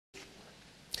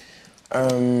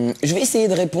Je vais essayer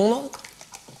de répondre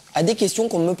à des questions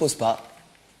qu'on ne me pose pas.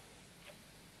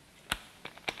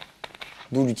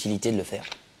 D'où l'utilité de le faire.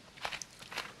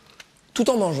 Tout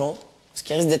en mangeant, ce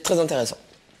qui risque d'être très intéressant.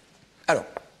 Alors,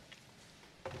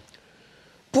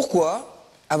 pourquoi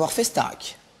avoir fait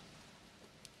Starac?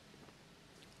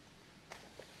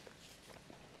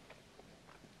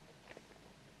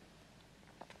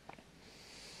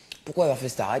 Pourquoi avoir fait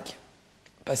Starac?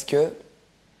 Parce que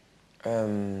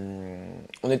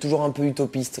on est toujours un peu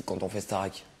utopiste quand on fait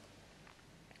Starac.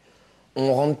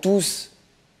 On rentre tous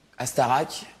à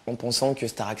Starac en pensant que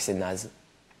Starac c'est naze,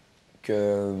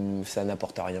 que ça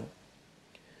n'apporte rien.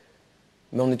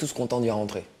 Mais on est tous contents d'y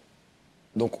rentrer.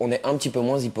 Donc on est un petit peu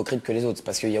moins hypocrite que les autres,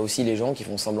 parce qu'il y a aussi les gens qui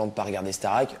font semblant de pas regarder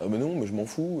Starac. Ah ben non, mais je m'en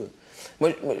fous. Moi,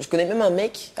 je connais même un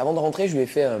mec, avant de rentrer, je lui ai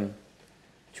fait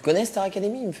tu connais Star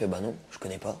Academy? Il me fait bah non, je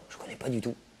connais pas du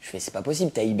tout. Je fais c'est pas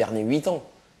possible, t'as hiberné 8 ans.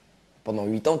 Pendant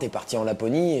 8 ans, t'es parti en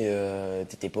Laponie, et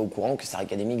t'étais pas au courant que Star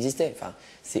Academy existait. Enfin,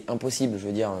 c'est impossible, je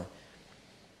veux dire.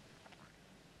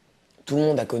 Tout le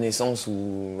monde a connaissance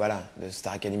ou voilà, de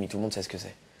Star Academy, tout le monde sait ce que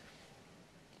c'est.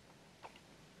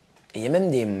 Et il y a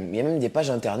même des pages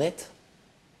internet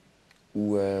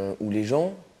où les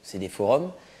gens, c'est des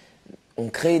forums, ont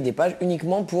créé des pages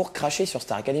uniquement pour cracher sur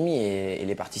Star Academy et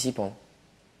les participants.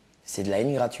 C'est de la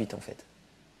haine gratuite en fait.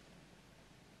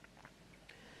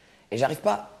 Et j'arrive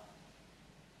pas.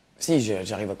 Si,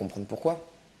 j'arrive à comprendre pourquoi.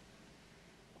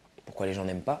 Pourquoi les gens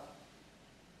n'aiment pas.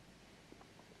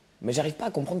 Mais j'arrive pas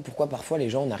à comprendre pourquoi parfois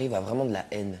les gens en arrivent à vraiment de la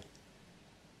haine.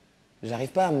 J'arrive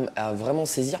pas à vraiment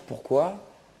saisir pourquoi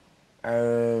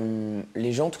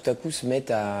les gens tout à coup se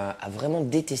mettent à vraiment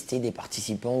détester des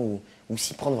participants ou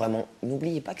s'y prendre vraiment.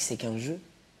 N'oubliez pas que c'est qu'un jeu.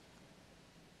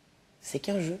 C'est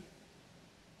qu'un jeu.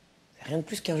 C'est rien de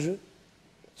plus qu'un jeu.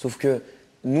 Sauf que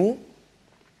nous,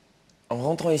 en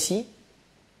rentrant ici,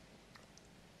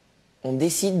 on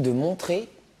décide de montrer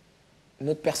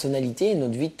notre personnalité et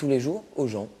notre vie de tous les jours aux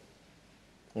gens.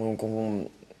 Donc on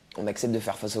accepte de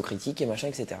faire face aux critiques et machin,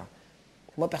 etc.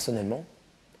 Moi personnellement,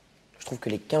 je trouve que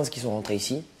les 15 qui sont rentrés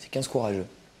ici, c'est 15 courageux.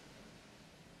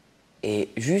 Et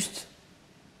juste,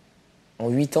 en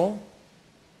 8 ans,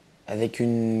 avec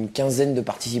une quinzaine de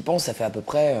participants, ça fait à peu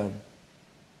près...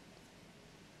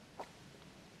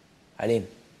 allez,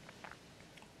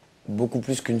 beaucoup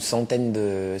plus qu'une centaine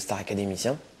de Star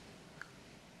Académiciens.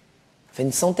 Ça fait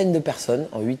une centaine de personnes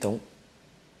en 8 ans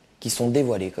qui sont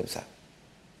dévoilées comme ça.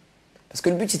 Parce que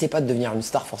le but, c'était pas de devenir une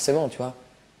star forcément, tu vois.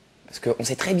 Parce qu'on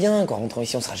sait très bien qu'en rentrant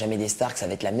ici, on sera jamais des stars, que ça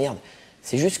va être la merde.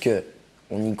 C'est juste que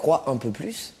on y croit un peu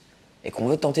plus et qu'on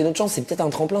veut tenter notre chance. C'est peut-être un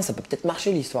tremplin, ça peut peut-être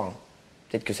marcher l'histoire. Hein.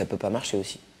 Peut-être que ça peut pas marcher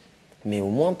aussi. Mais au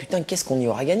moins, putain, qu'est-ce qu'on y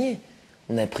aura gagné?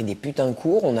 On a pris des putains de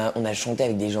cours, on a chanté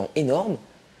avec des gens énormes,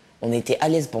 on était à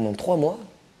l'aise pendant 3 mois.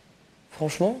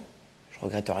 Franchement, je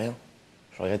regrette rien.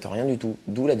 Je regrette rien du tout.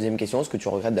 D'où la deuxième question, est-ce que tu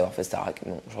regrettes d'avoir fait Starac?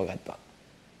 Non, je regrette pas.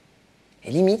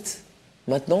 Et limite,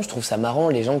 maintenant, je trouve ça marrant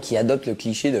les gens qui adoptent le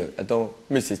cliché de attends,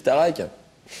 mais c'est Starac,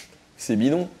 c'est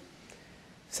bidon.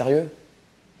 Sérieux?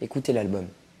 Écoutez l'album.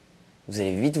 Vous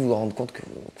allez vite vous rendre compte que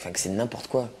c'est n'importe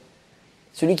quoi.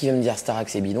 Celui qui veut me dire Starac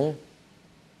c'est bidon,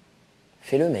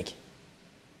 fais-le mec.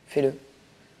 Fais-le.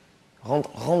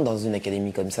 Rentre dans une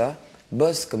académie comme ça,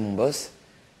 bosse comme on bosse,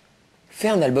 fais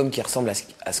un album qui ressemble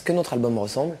à ce que notre album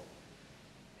ressemble,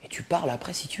 et tu parles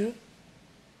après si tu veux.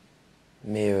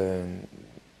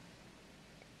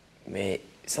 Mais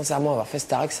sincèrement, avoir fait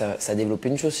Starac, ça a développé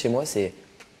une chose chez moi, c'est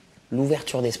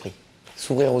l'ouverture d'esprit.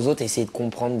 S'ouvrir aux autres et essayer de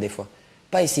comprendre des fois.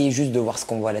 Pas essayer juste de voir ce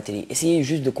qu'on voit à la télé, essayer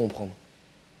juste de comprendre.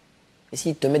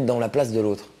 Essayer de te mettre dans la place de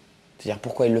l'autre. C'est-à-dire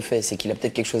pourquoi il le fait, c'est qu'il a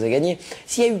peut-être quelque chose à gagner.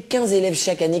 S'il y a eu 15 élèves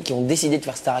chaque année qui ont décidé de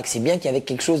faire Starac, c'est bien qu'il y avait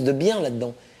quelque chose de bien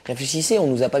là-dedans. Réfléchissez, on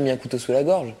nous a pas mis un couteau sous la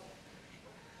gorge.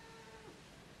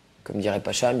 Comme dirait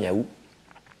Pacha, miaou.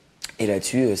 Et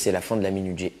là-dessus, c'est la fin de la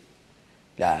Minute G.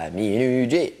 La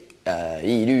Minute G, la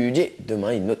Minute G.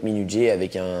 Demain, une autre Minute G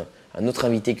avec un autre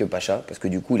invité que Pacha, parce que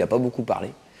du coup, il n'a pas beaucoup parlé.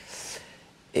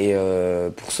 Et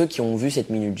pour ceux qui ont vu cette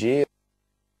Minute G...